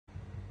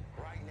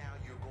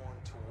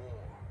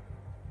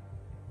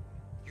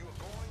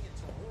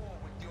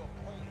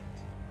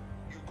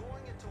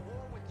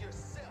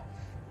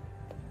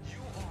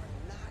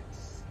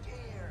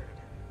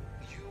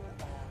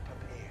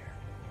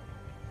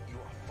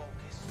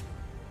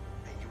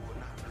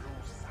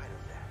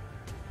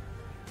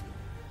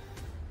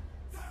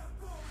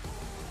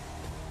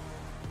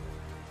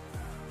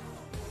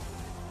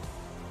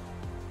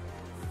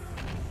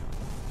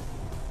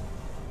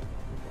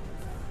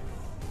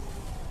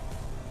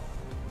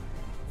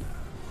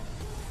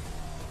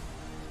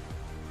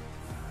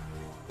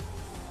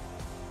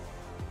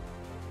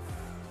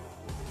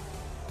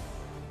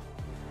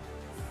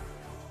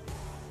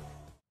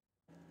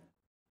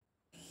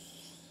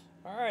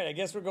I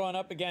guess we're going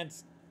up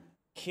against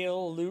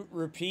Kill, Loot,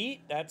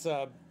 Repeat. That's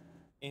a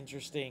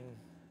interesting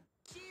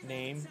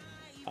name.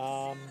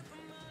 Yeah,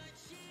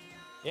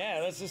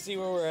 let's just see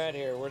where we're at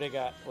here. Where they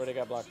got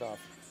blocked off.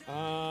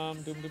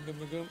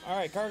 Doom. All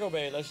right, cargo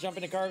bay. Let's jump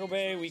into cargo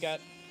bay. We got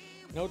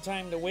no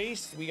time to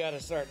waste. We got to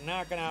start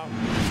knocking out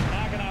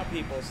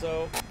people.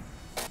 So,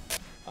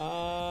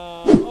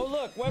 oh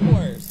look, web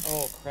warriors.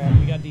 Oh crap,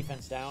 we got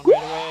defense down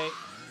right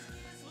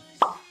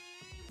away.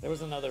 There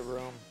was another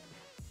room.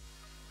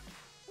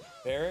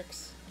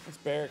 Barracks. What's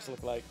barracks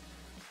look like?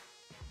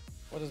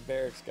 What does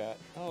barracks got?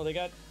 Oh, they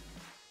got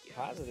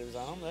positives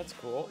on them. That's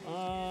cool.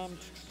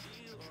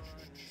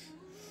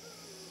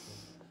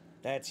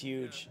 That's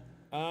huge.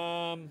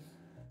 Yeah,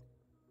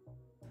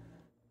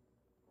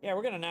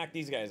 we're gonna knock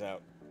these guys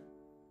out.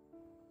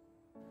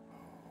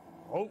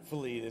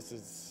 Hopefully this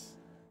is...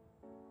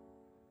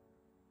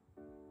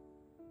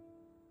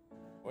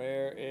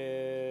 Where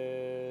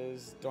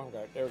is... Dorm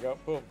guard. There we go.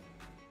 Boom.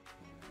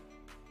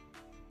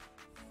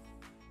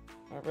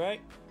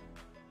 Alright.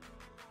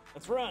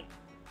 Let's run.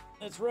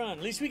 Let's run.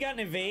 At least we got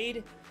an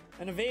evade.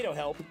 An evade will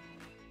help.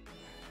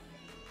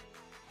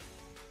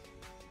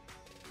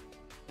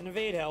 An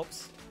evade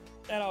helps.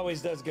 That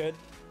always does good.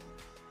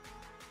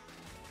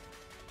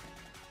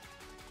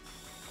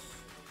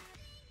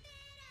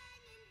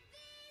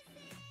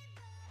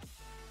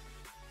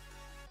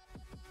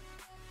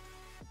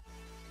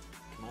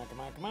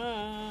 Come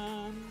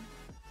on.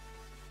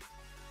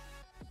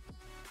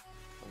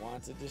 I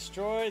want to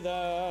destroy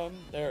them.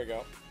 There we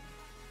go.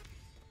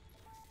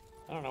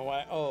 I don't know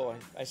why. Oh,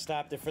 I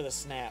stopped it for the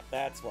snap.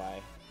 That's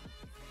why.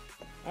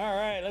 All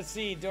right, let's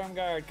see. Dorm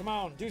guard, come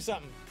on, do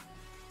something.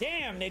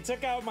 Damn, they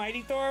took out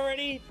Mighty Thor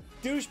already?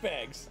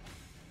 Douchebags.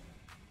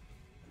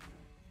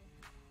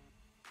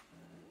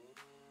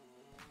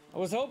 I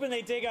was hoping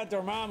they'd take out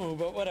Dormammu,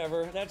 but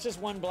whatever. That's just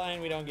one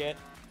blind we don't get.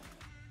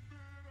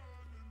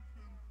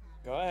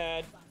 Go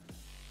ahead.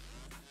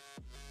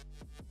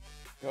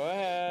 Go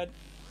ahead.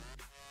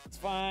 It's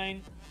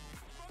fine.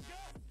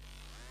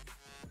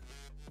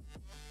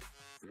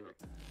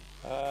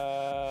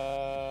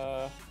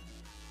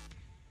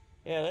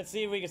 Yeah, let's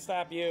see if we can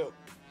stop you.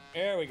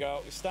 There we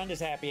go. We stunned his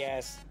happy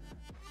ass.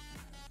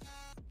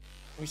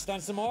 We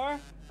stunned some more?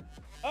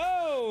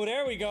 Oh,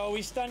 there we go.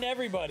 We stunned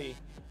everybody.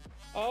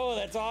 Oh,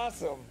 that's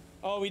awesome.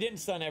 Oh, we didn't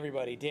stun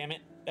everybody. Damn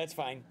it. That's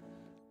fine.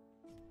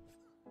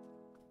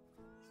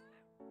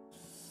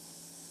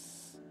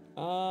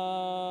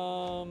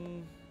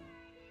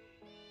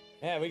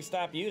 Yeah, we can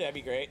stop you. That'd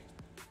be great.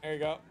 There you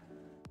go.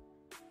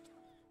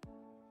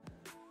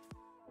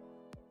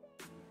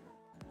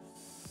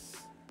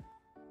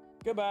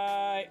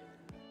 Goodbye.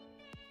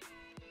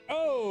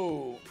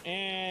 Oh,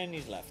 and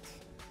he's left.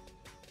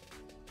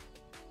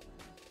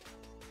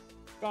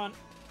 Gone.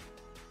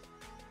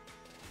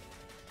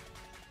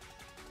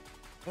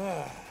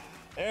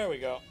 There we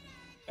go.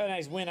 Got a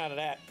nice win out of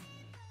that.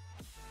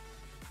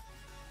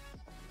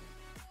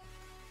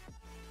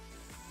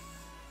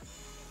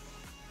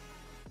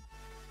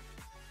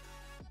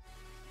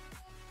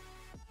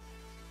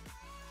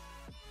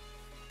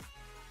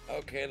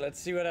 Okay, let's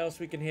see what else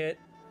we can hit.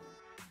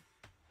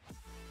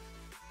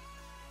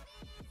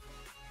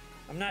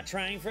 I'm not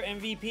trying for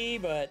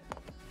MVP, but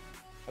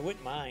I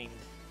wouldn't mind.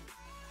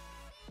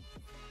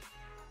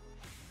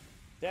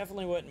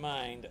 Definitely wouldn't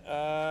mind.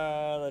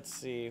 Let's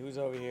see. Who's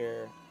over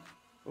here?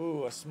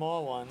 Ooh, a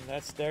small one.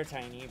 They're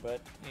tiny, but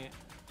yeah.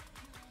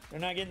 They're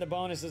not getting the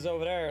bonuses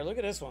over there. Look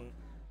at this one.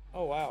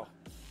 Oh, wow.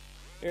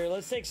 Here,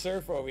 let's take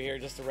Surf over here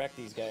just to wreck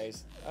these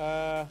guys.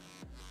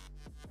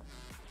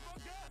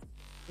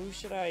 Who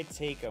should I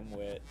take them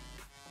with?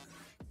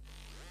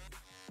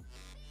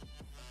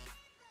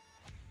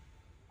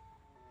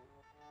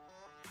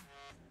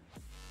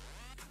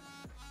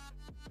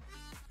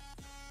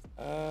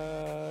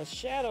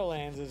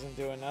 Shadowlands isn't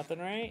doing nothing,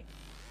 right?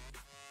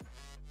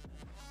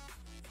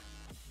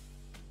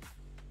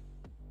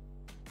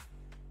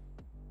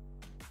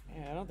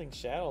 Yeah, I don't think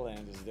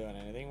Shadowlands is doing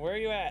anything. Where are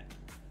you at?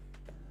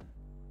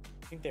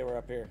 I think they were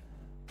up here.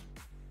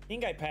 I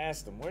think I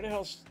passed them. Where the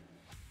hell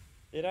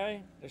did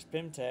I? There's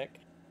Pimtech.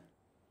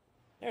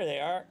 There they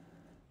are.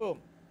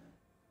 Boom.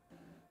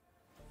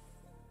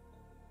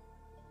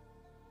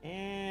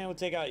 And we'll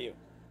take out you.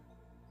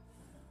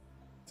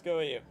 Let's go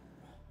with you.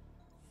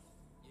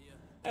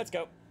 Let's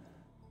go.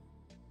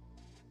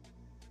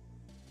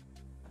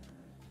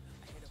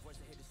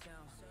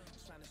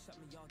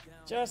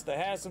 Just to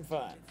have some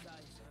fun.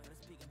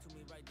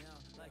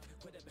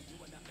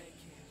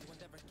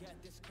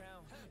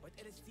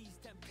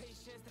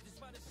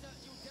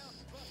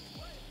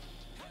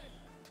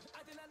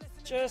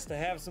 Just to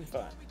have some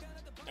fun.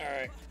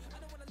 Alright.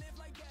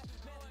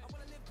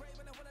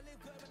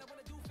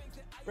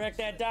 Wreck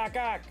that Doc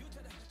Ock.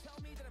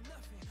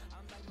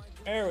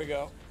 There we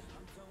go.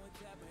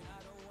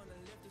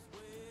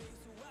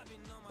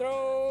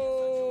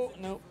 Throw.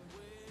 Nope.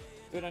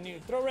 Do it on you.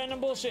 Throw random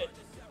bullshit.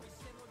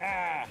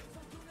 Ah.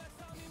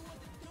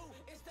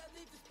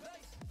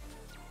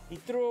 He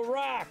threw a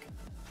rock.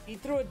 He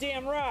threw a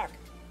damn rock.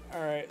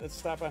 All right, let's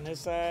stop on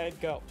this side.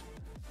 Go.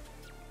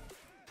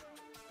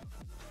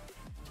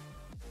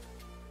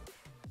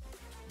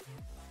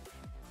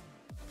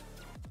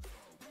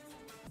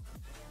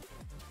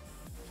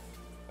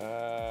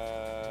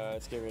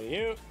 Let's get rid of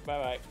you.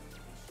 Bye-bye.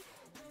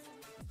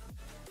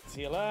 Let's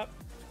heal up.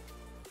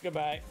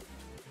 Goodbye.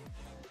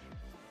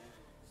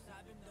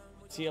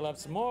 Let's heal up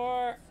some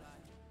more.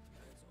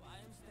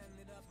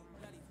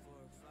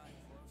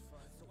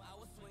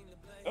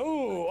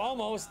 Oh,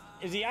 almost.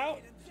 Is he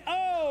out?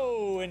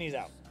 Oh, and he's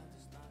out.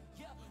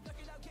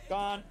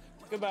 Gone.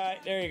 Goodbye.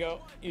 There you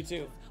go. You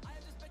too.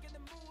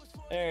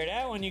 There,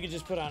 that one you could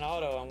just put on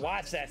auto and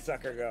watch that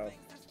sucker go.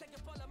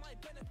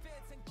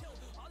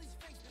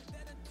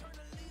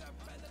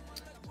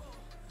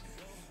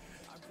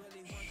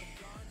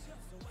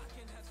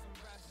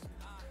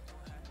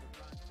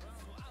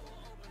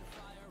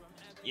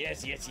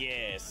 Yes, yes,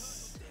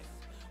 yes.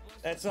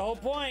 That's the whole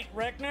point.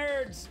 Wreck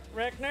nerds.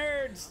 Wreck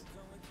nerds.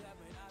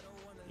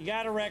 You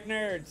gotta wreck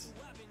nerds.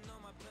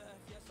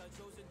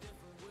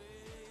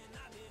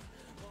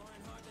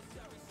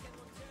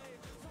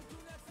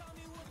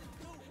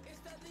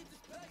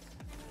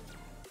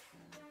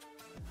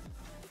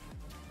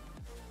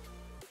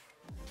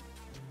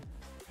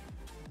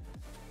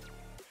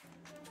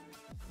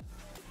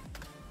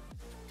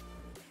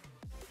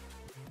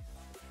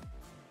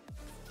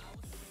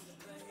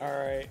 All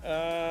right,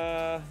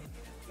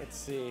 let's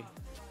see.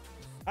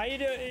 How you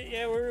doing?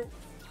 Yeah,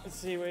 let's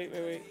see,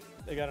 wait.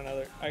 I got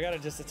another. I gotta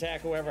just attack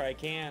whoever I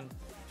can.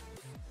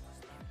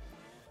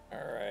 All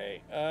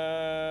right,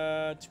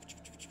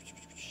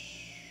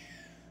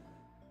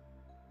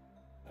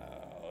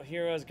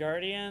 Heroes,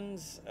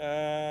 Guardians.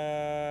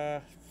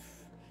 It's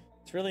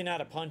really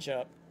not a punch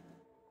up.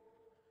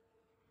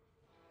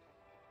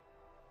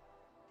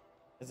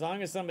 As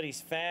long as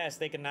somebody's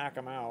fast, they can knock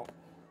them out.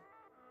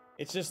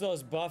 It's just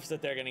those buffs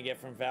that they're gonna get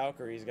from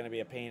Valkyrie is gonna be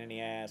a pain in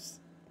the ass.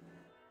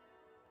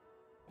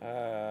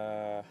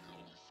 Yeah,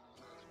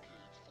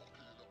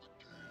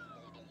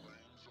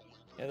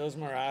 those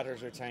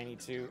Marauders are tiny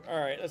too.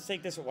 Alright, let's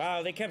take this.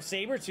 Wow, they kept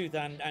Sabretooth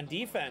on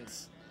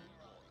defense.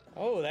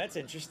 Oh, that's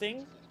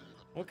interesting.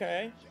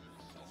 Okay.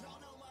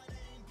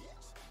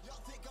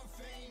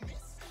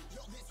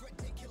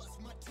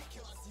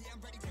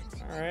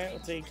 Alright, we'll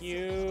take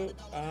you.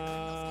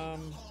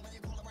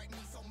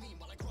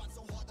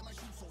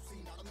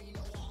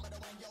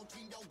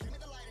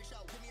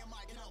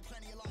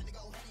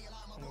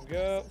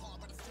 Go.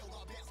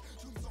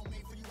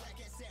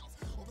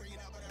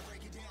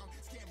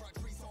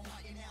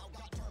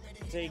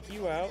 Take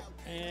you out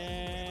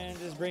and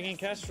just bring in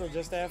Kestrel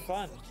just to have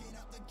fun.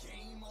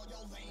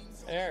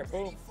 There,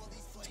 boom.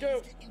 Let's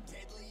go.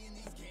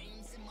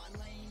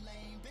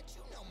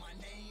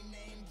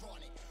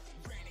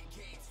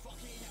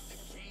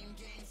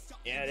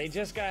 Yeah, they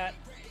just got.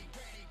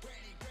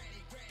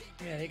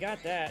 Yeah, they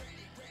got that.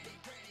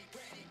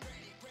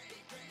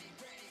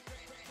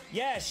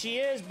 Yeah, she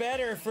is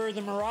better for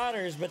the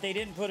Marauders, but they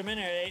didn't put him in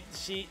there.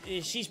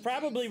 She's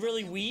probably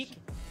really weak,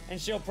 and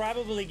she'll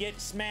probably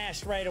get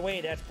smashed right away.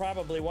 That's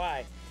probably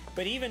why.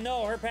 But even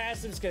though her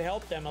passives could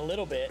help them a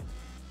little bit,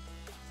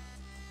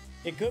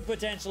 it could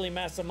potentially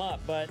mess them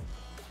up. But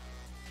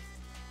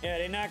yeah,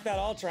 they knocked out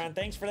Ultron.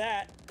 Thanks for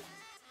that.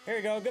 Here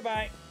we go.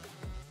 Goodbye.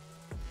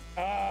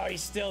 Oh,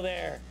 he's still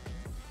there.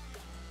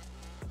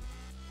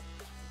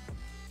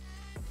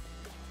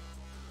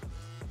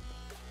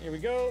 Here we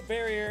go,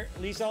 barrier.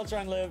 At least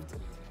Ultron lived.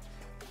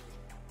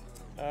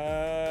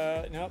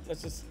 Nope,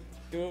 let's just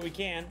do what we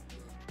can.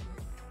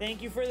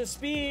 Thank you for the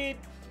speed.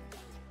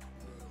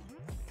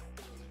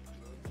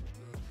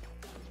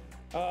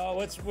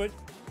 What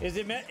is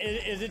it?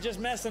 Is it just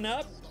messing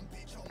up?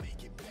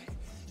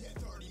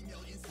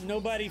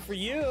 Nobody for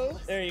you.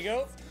 There you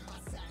go.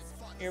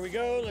 Here we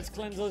go. Let's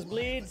cleanse those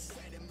bleeds.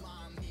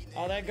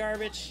 All that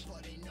garbage.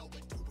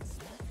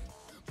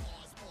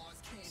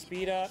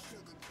 Speed up.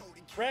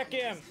 Wreck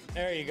him.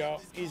 There you go.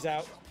 He's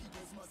out.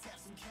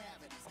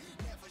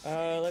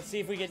 Let's see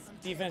if we get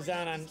defense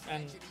down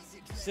on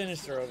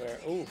Sinister over there.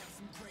 Ooh.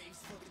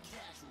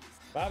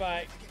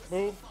 Bye-bye.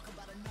 Move.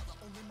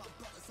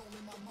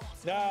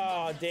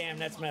 Oh, damn,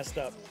 that's messed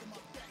up.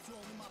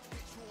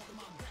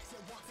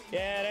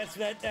 Yeah,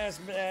 that's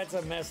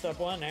a messed up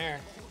one there.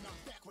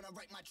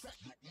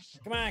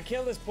 Come on,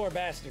 kill this poor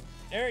bastard.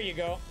 There you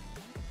go.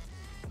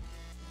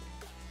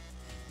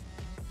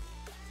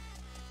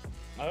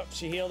 Oh,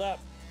 she healed up.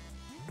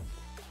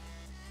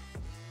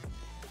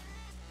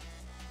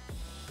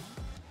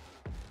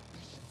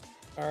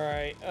 All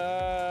right,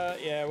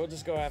 yeah, we'll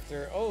just go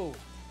after. Oh,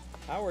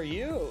 how are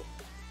you?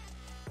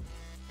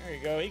 There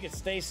you go. He can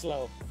stay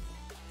slow.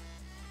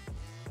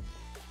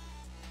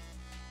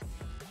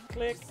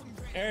 Click.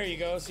 There you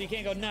go. So you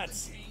can't go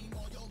nuts.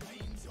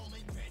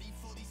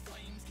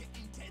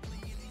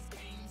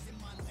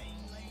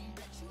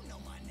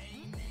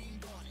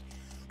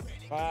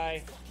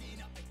 Bye.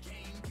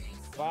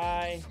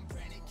 Bye.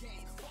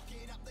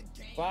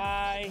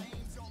 Bye.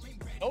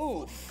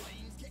 Oof.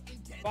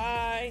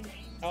 Bye.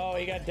 Oh,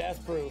 he got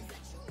death proof.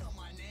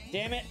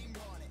 Damn it.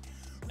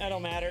 That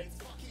don't matter.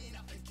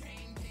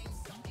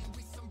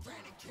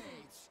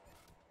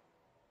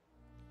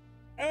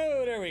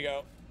 Oh, there we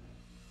go.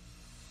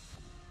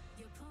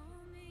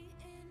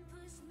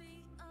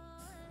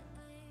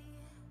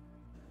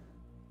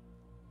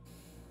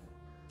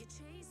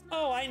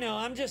 Oh, I know.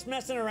 I'm just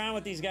messing around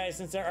with these guys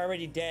since they're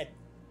already dead.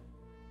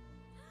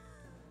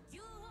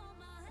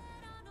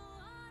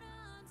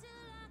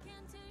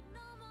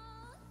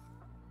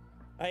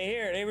 I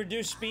hear they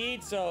reduce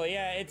speed, so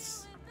yeah,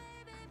 it's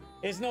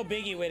no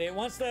biggie with it.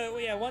 Once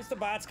the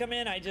bots come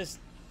in, I just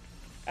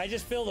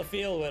fill the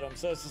field with them.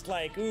 So it's just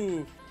like,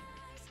 ooh.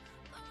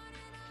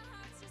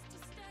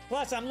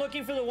 Plus, I'm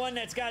looking for the one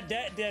that's got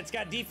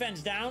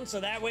defense down, so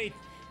that way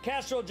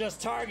Castro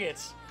just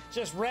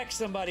wrecks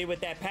somebody with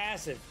that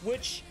passive,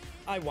 which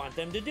I want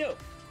them to do.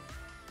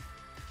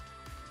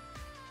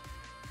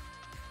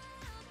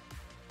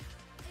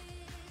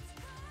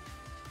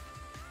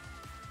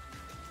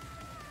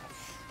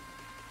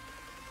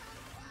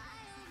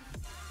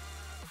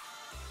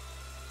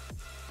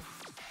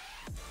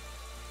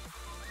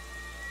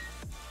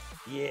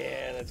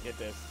 Yeah, let's get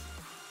this.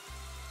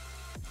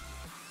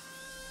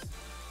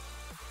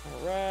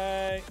 All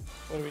right.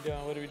 What are we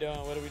doing? What are we doing?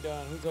 What are we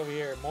doing? Who's over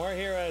here? More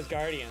hero as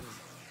guardians.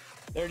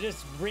 They're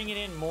just bringing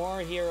in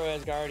more hero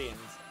as guardians.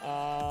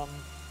 I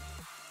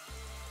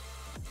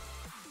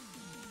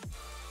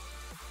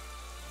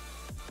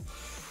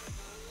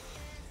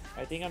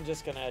think I'm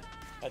just gonna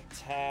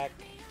attack.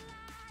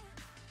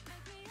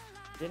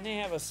 Didn't they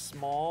have a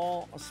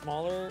smaller,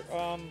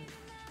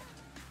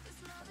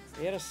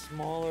 they had a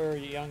smaller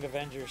Young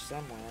Avenger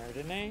somewhere,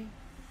 didn't they?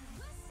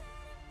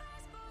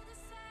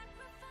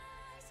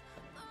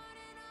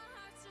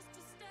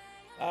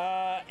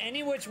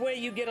 Any which way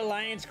you get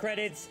alliance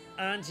credits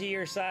onto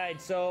your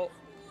side. So,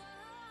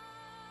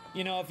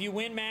 you know, if you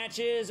win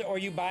matches or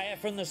you buy it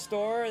from the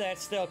store, that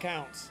still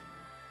counts.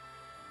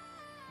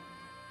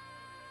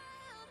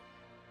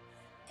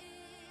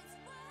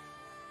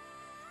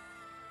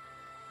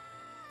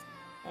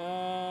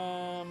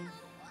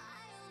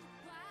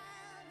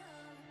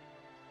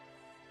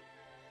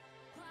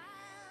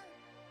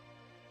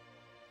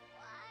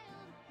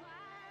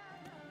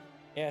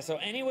 Yeah, so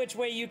any which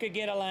way you could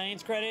get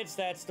alliance credits,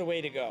 that's the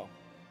way to go.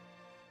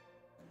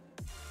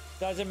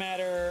 Doesn't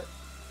matter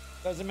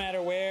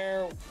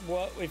where,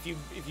 what, if you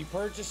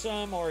purchase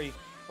them or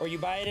you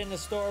buy it in the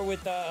store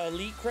with the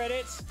elite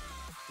credits,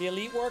 the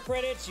elite war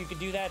credits, you could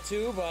do that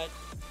too, but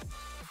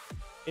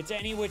it's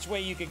any which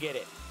way you could get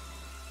it.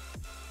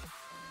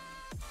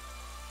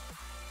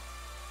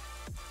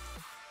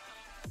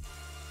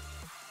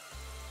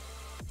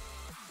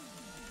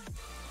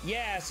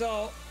 Yeah,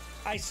 so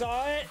I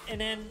saw it, and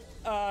then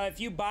if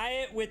you buy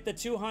it with the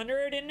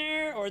 200 in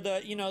there, or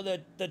the, you know,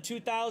 the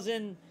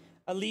 2000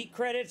 elite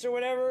credits or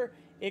whatever,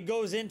 it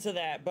goes into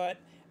that. But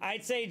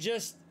I'd say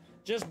just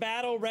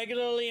battle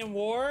regularly in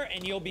war,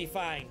 and you'll be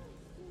fine.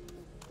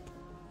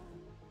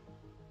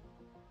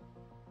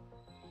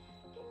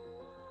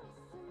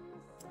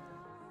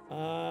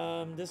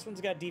 This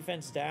one's got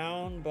defense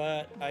down,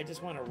 but I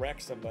just want to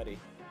wreck somebody.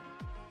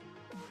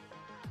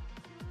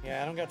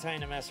 Yeah, I don't got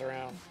time to mess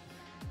around.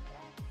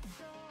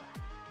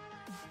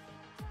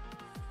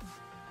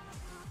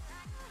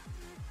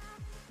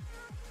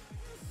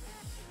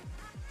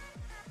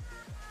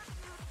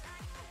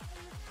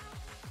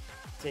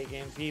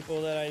 Taking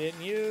people that I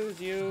didn't use.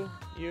 You,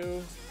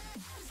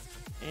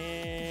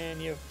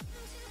 and you.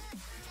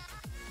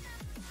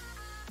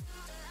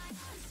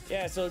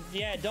 Yeah, so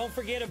yeah, don't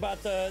forget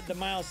about the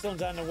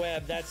milestones on the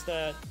web. That's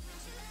the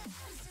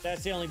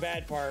only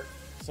bad part.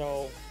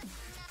 So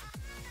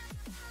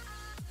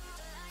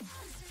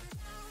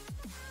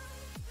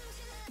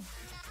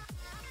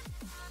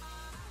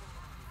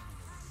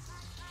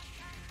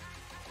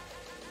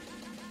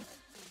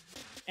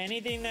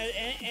anything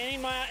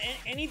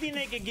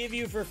they could give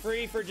you for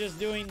free for just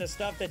doing the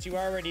stuff that you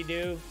already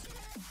do.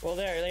 Well,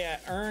 there, yeah,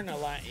 earn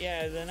alliance.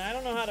 Yeah, then I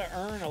don't know how to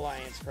earn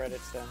alliance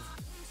credits then.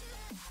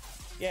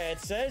 Yeah, it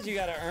says you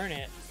gotta earn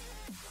it.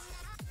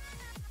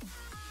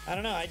 I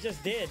don't know, I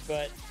just did,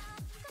 but...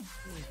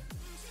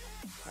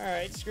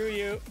 Alright, screw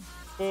you.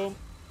 Boom.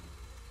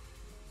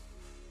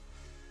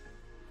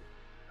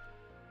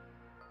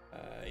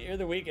 You're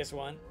the weakest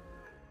one.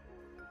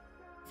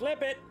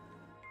 Flip it!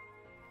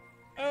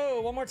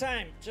 Oh, one more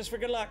time, just for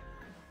good luck.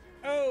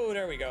 Oh,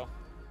 there we go.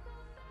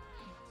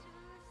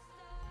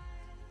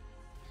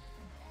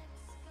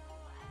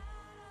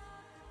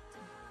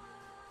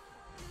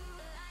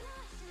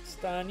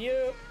 Stun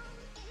you.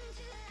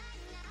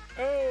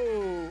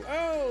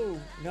 Oh,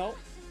 no.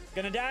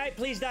 Gonna die?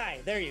 Please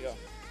die. There you go.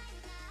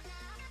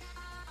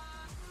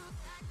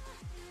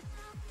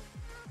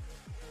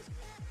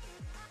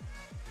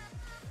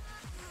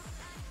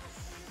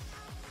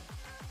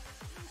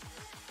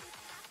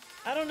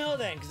 I don't know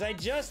then, because I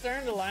just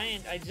earned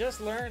Alliance. I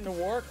just learned the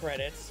war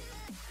credits.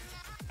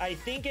 I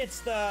think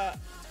it's the...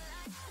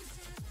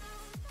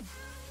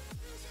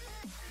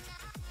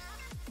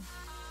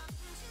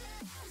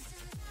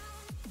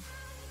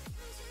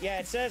 Yeah,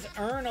 it says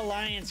earn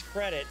alliance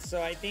credits,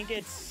 so I think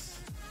it's...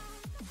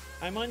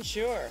 I'm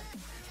unsure.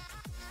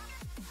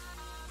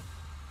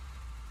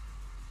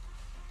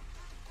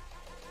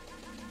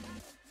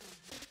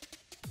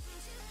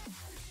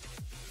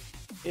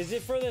 Is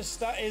it for the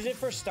star? Is it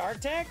for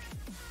StarTech?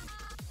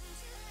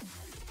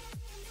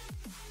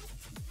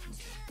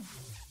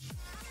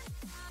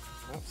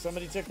 Oh,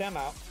 somebody took them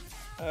out.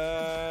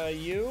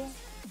 You?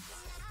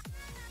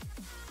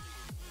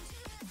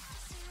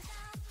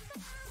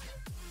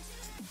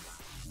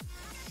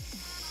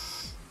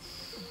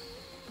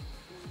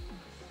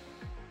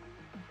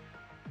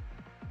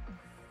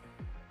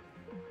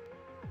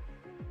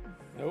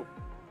 Nope.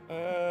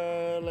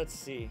 Let's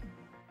see.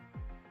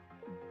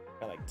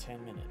 Got like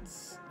 10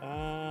 minutes.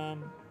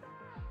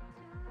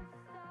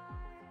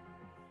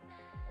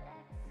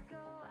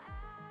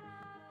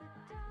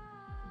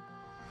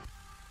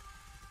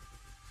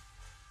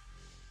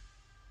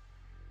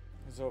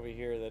 It's over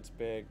here that's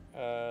big.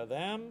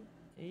 Them?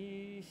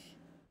 Eesh.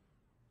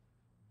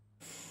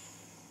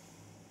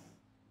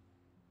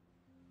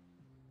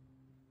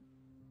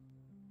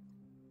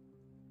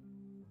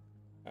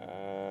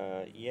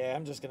 Yeah,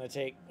 I'm just gonna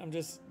take,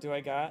 do I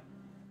got,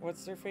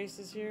 what's their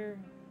faces here?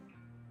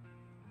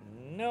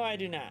 No, I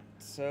do not.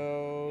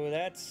 So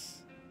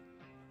that's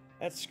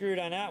screwed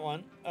on that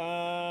one.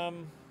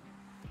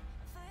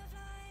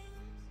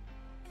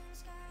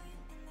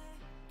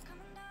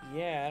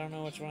 Yeah, I don't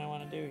know which one I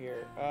want to do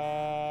here.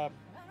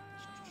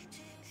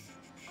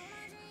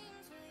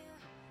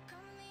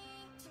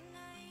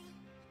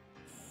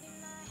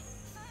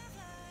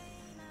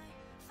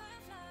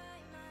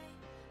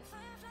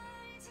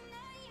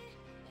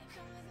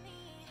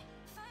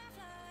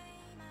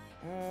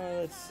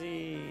 Let's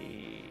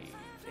see.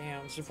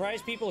 Damn, I'm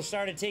surprised people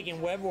started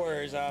taking Web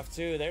Warriors off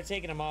too. They're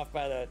taking them off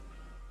by the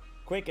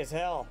quick as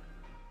hell.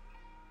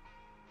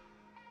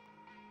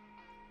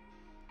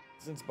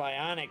 Since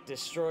Bionic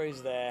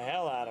destroys the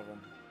hell out of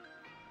them.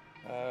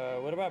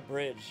 What about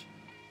Bridge?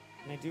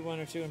 Can I do 1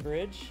 or 2 in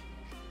Bridge?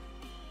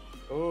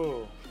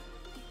 Ooh.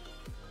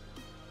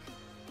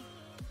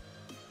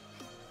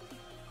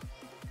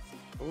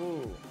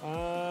 Ooh.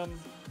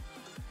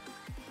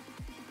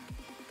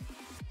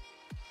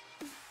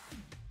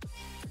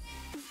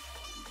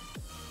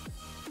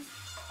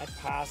 I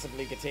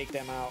possibly could take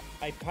them out.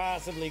 I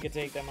possibly could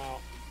take them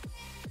out.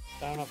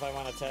 I don't know if I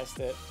want to test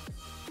it.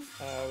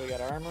 We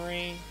got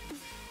Armory.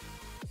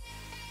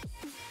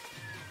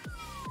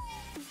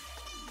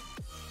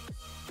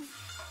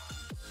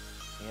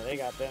 Yeah, they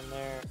got them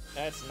there.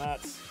 That's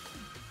nuts.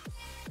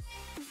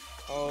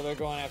 Oh, they're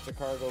going after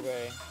Cargo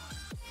Bay.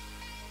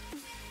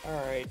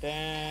 Alright,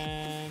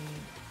 then...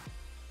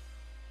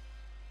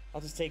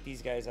 I'll just take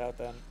these guys out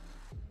then.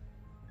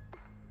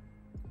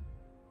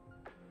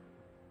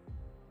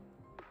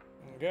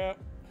 There we go.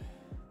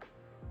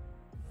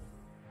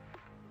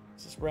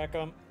 Let's just wreck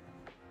them.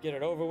 Get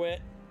it over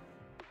with.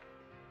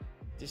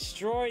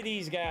 Destroy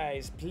these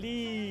guys,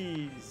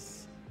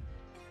 please.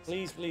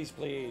 Please, please,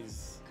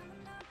 please.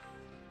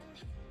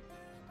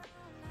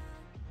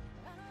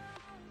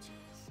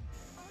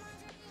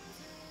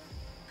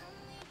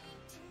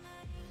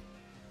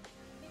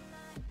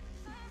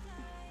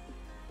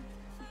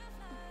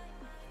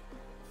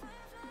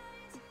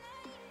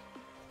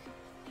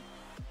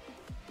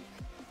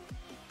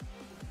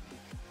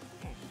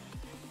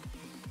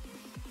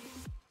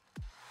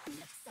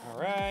 All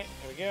right,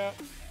 there we go.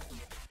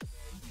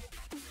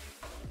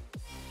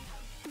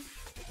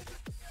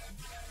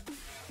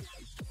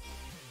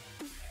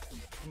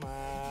 Come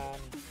on.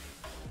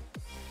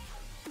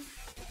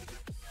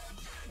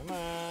 Come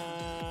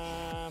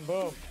on.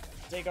 Boom.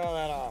 Take all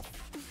that off.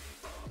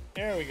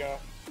 There we go.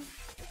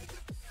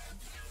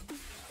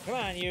 Come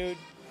on, you.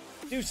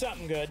 Do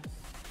something good.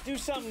 Do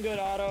something good,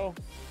 Otto.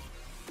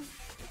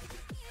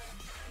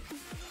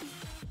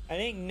 I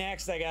think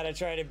next I gotta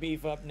try to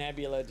beef up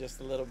Nebula just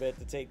a little bit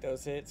to take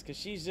those hits, because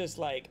she's just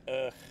like,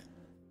 ugh.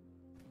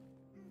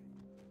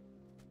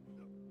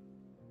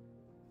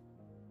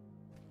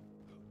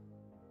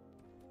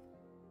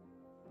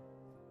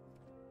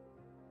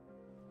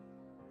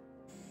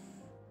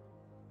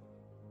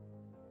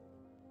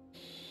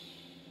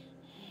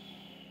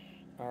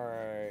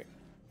 Alright.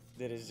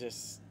 That is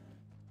just...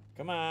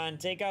 Come on,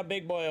 take out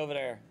Big Boy over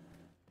there.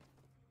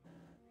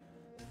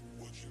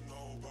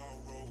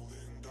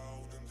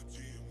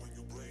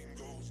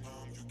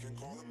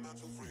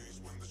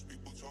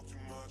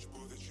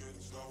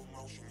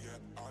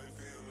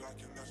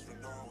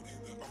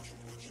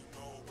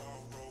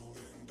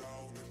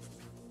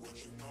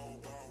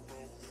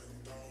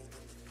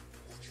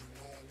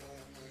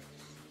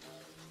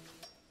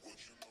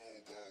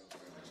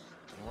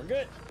 We're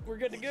good. We're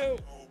good to go.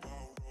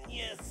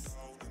 Yes.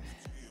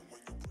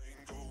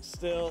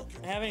 Still,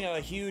 having a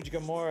huge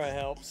Gamora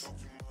helps.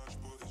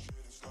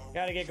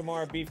 Gotta get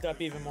Gamora beefed up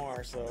even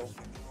more, so.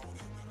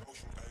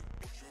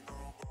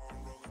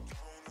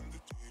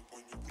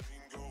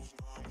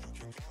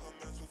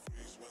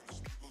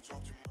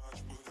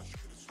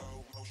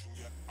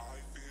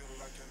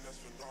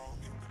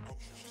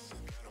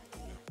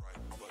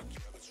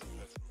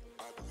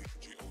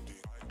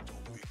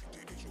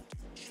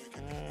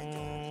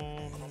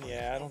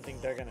 don't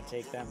think they're gonna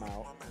take them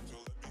out.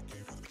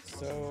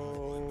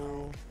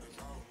 So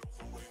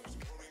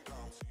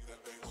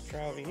let's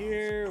try over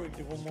here. We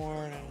do one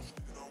more and then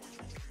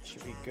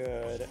should be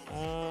good.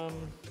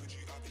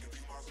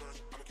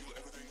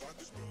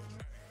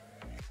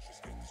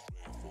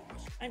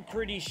 I'm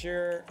pretty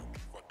sure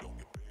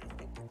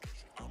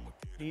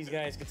these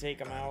guys could take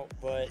them out,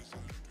 but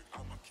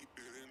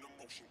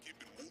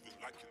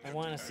I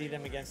want to see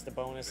them against the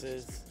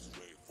bonuses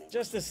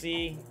just to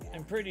see.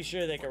 I'm pretty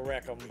sure they could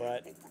wreck them,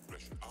 but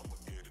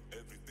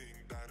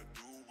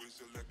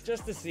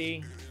just to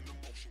see,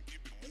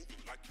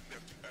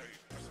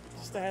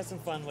 just to have some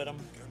fun with them,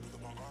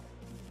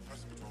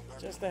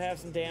 just to have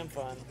some damn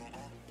fun.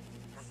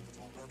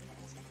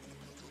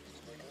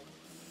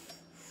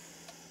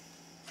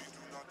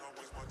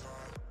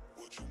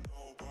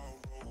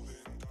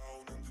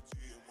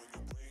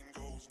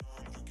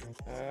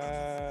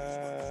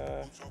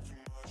 Yeah,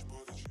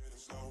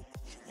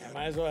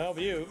 might as well help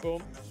you.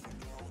 Boom.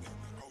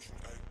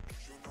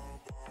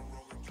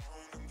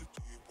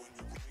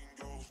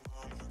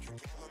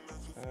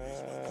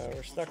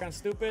 We're stuck on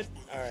stupid.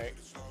 All right.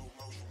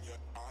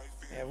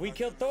 Yeah, we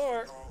killed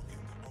Thor.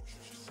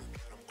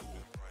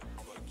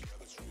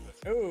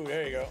 Ooh,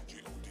 there you go.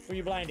 Who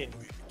you blinding?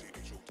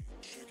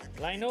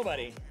 Blind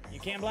nobody. You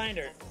can't blind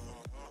her.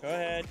 Go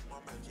ahead.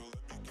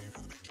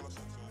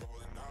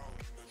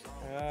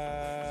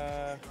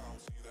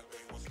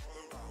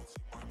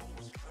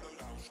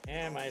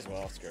 Yeah, might as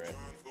well. Screw it.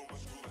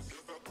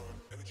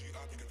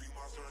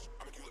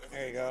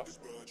 There you go.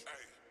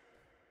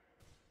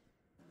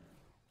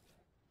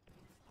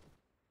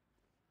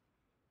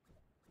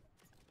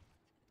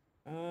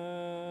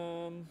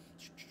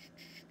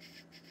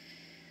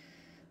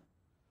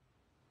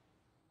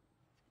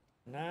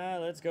 Nah,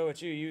 let's go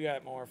with you. You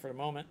got more for the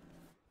moment.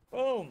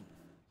 Boom.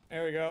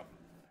 There we go.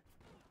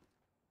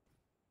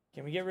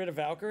 Can we get rid of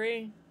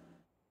Valkyrie?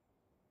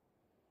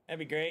 That'd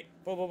be great.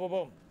 Boom, boom, boom,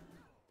 boom.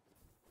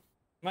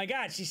 My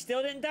God, she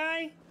still didn't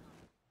die?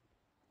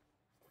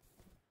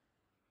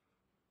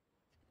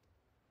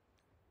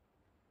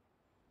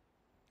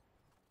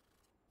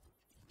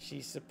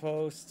 She's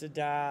supposed to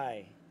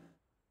die.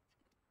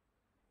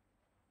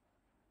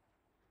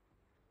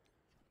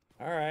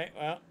 Alright,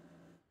 well.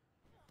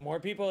 More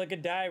people that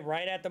could die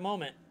right at the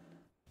moment.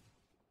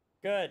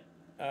 Good.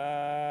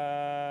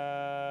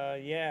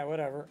 Yeah,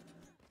 whatever.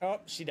 Oh,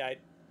 she died.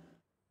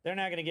 They're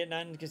not gonna get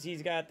nothing because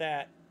he's got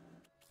that.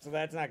 So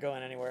that's not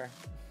going anywhere.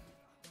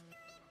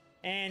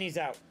 And he's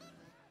out.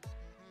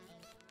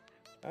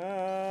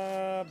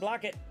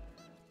 Block it.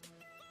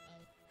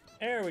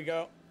 There we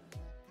go.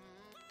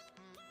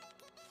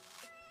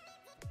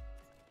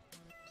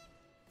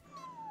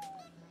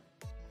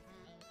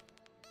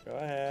 Go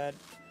ahead.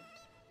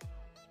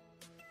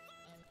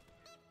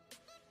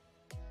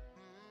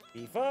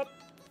 Beef up.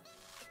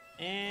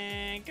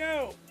 And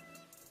go.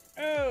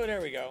 Oh,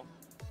 there we go.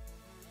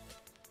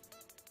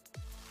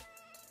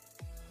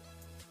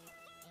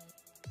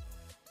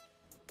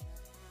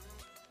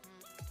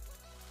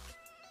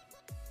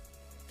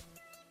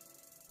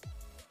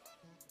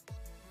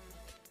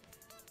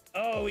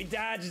 Oh, we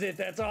dodged it.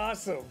 That's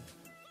awesome.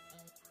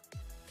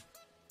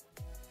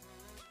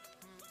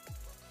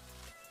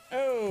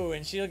 Oh,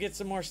 and she'll get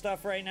some more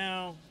stuff right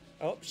now.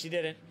 Oh, she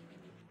didn't.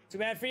 Too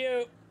bad for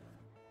you.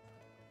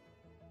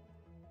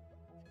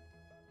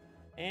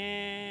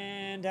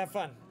 And have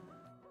fun.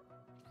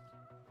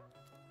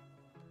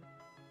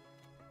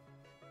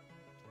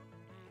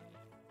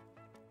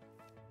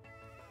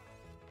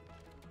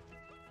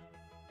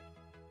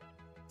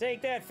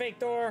 Take that, fake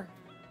Thor.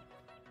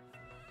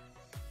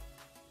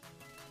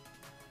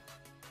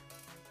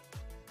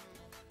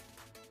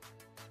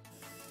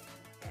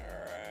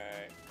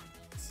 Alright.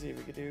 Let's see if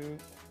we could do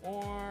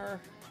more.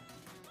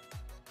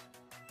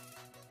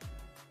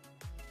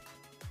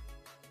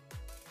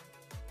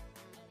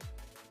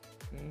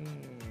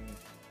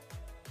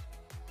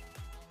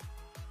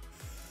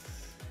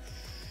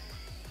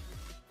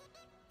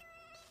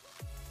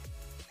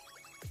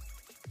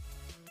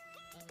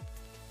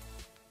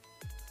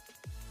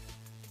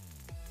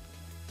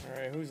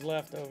 Alright, who's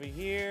left over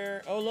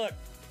here? Oh, look!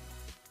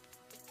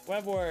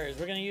 Web Warriors.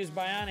 We're gonna use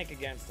Bionic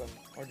against them.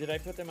 Or did I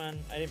put them on?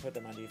 I didn't put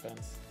them on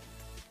defense.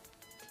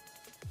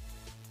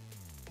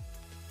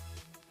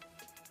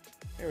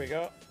 Here we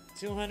go.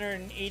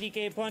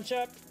 280k punch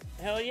up.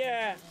 Hell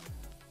yeah!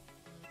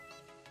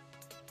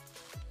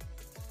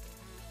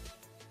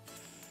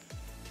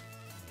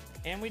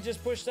 And we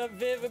just pushed up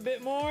Viv a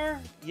bit more.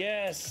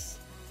 Yes.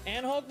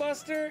 And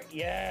Hulkbuster.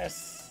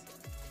 Yes.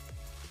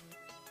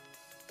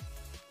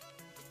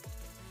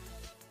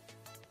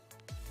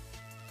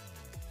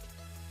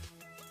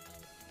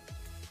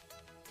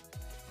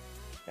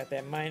 Got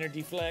that minor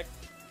deflect.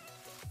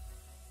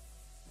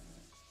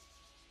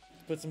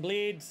 Let's put some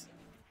bleeds.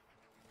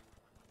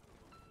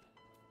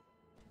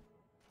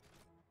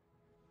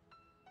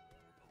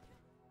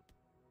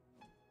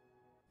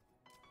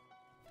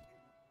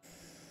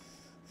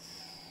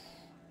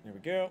 There we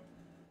go.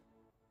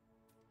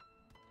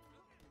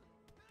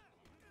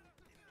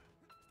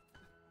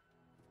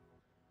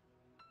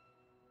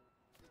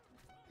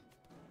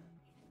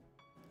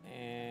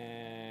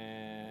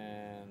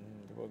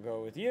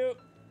 go with you.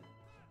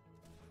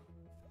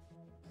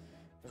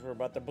 Because we're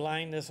about to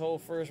blind this whole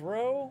first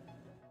row.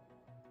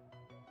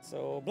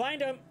 So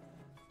blind him.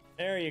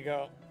 There you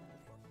go.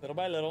 Little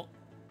by little.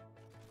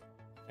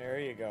 There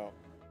you go.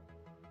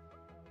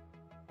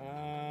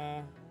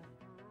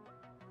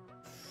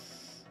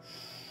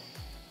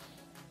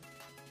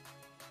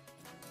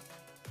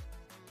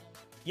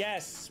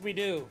 Yes, we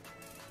do.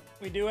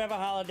 We do have a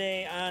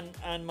holiday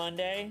on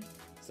Monday.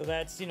 So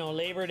that's, you know,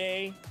 Labor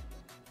Day.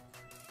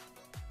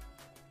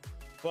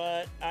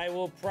 But I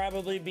will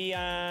probably be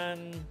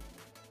on...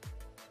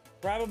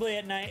 Probably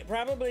at night.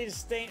 Probably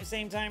the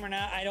same time or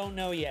not. I don't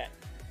know yet.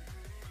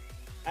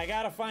 I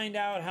gotta find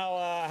out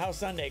how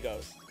Sunday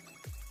goes.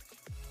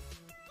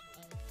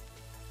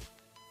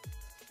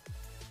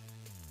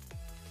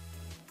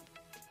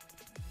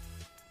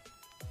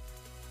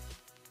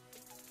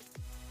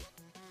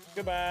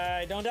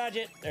 Goodbye. Don't dodge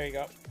it. There you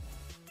go.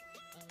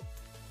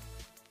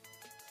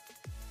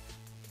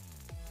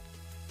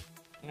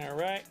 All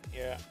right.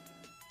 Yeah.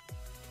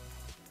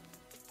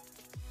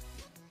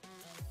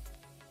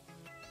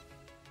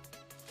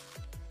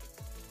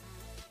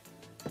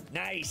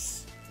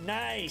 Nice.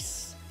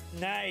 Nice.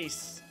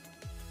 Nice.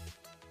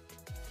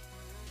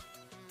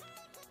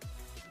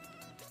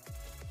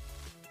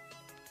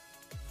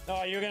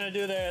 Oh, you're gonna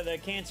do the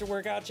cancer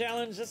workout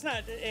challenge? That's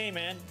not... Hey,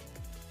 man.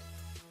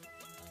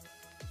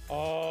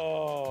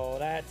 Oh,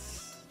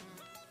 that's...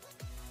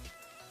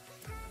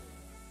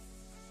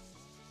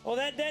 Well,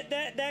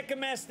 that can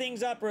mess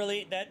things up,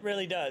 really. That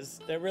really does.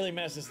 That really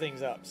messes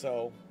things up,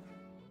 so...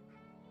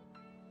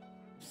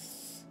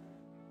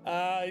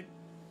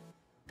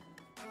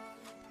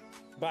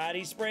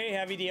 Body spray,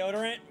 heavy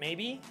deodorant,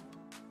 maybe?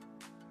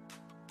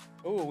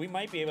 Ooh, we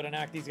might be able to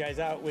knock these guys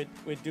out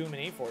with Doom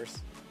and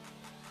A-Force.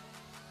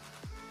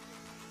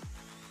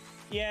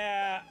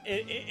 Yeah,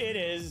 it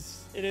is.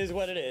 It is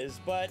what it is,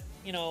 but,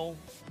 you know...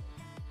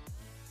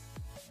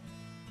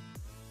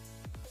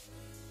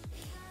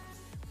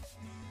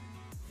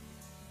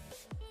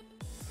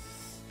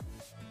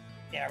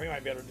 Yeah, we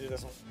might be able to do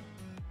this one.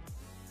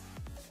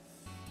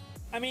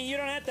 I mean, you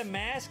don't have to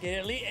mask it.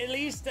 At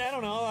least, I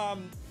don't know,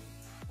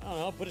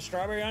 put a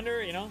strawberry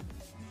under, you know?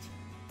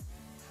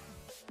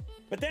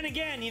 But then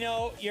again, you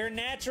know, your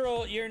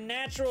natural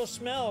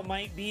smell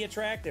might be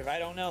attractive. I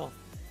don't know.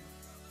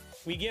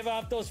 We give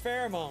off those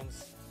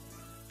pheromones.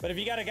 But if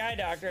you got a guy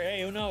doctor,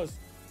 hey, who knows?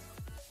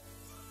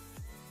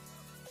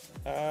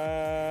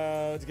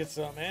 Let's get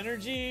some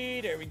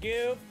energy. There we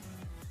go.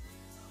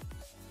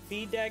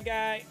 Feed that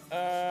guy.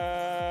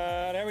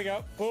 There we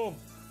go. Boom.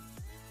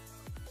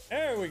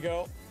 There we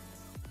go.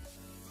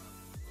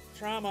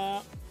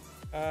 Trauma.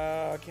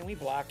 Can we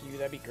block you?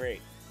 That'd be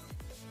great.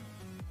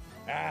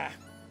 Ah.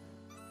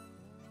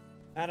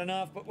 Not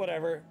enough, but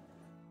whatever.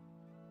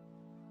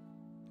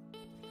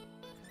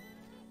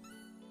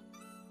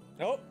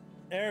 Oh,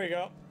 there we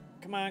go.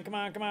 Come on, come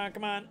on, come on,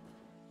 come on.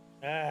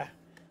 Ah.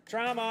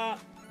 Trauma.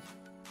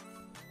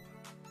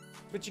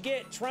 What you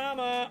get?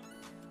 Trauma.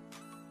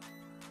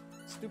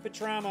 Stupid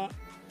trauma.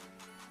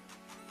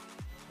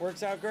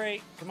 Works out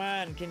great. Come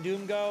on, can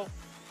Doom go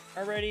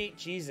already?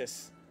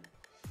 Jesus.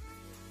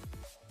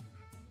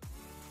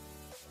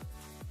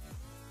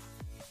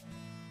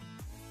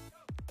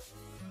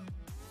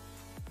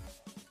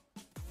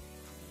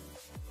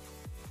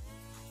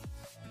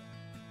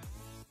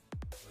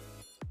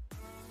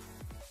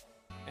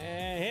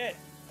 And hit.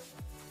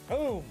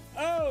 Boom.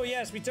 Oh,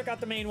 yes, we took out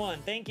the main one.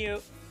 Thank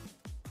you.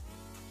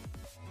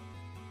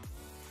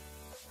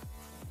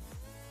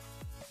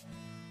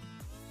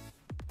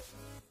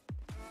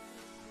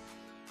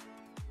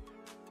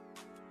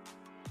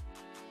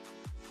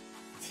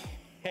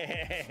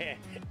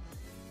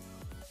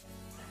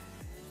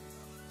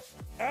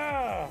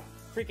 Oh,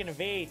 freaking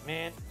evade,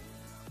 man.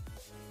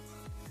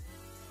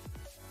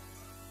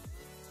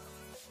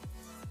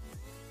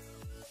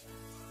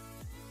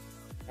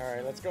 All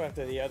right, let's go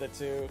after the other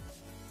two.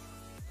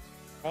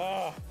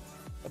 Oh,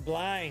 the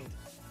blind.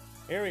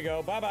 Here we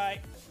go. Bye-bye.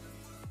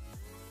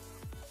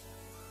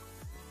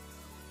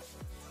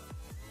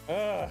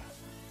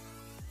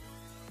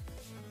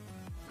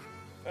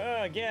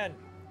 Again.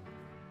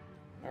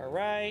 All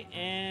right,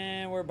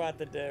 and we're about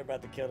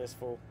to kill this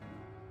fool.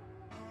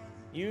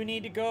 You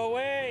need to go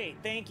away.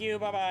 Thank you.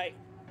 Bye-bye.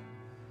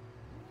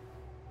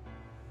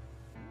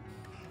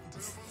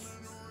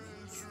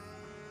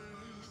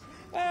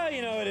 Well,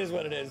 you know, it is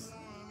what it is.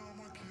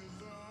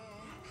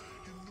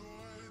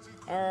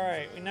 All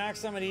right, we knocked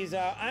some of these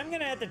out. I'm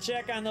gonna have to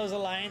check on those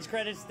alliance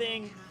credits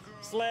thing,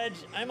 Sledge.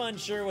 I'm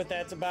unsure what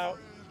that's about.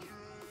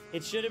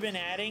 It should have been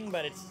adding,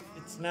 but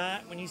it's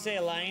not. When you say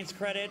alliance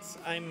credits,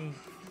 I'm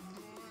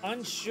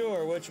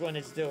unsure which one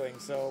it's doing.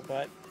 So,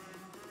 but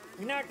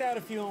we knocked out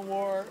a few in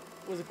war.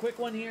 It was a quick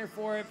one here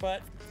for it,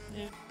 but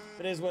yeah,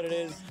 it is what it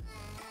is.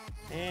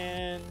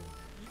 And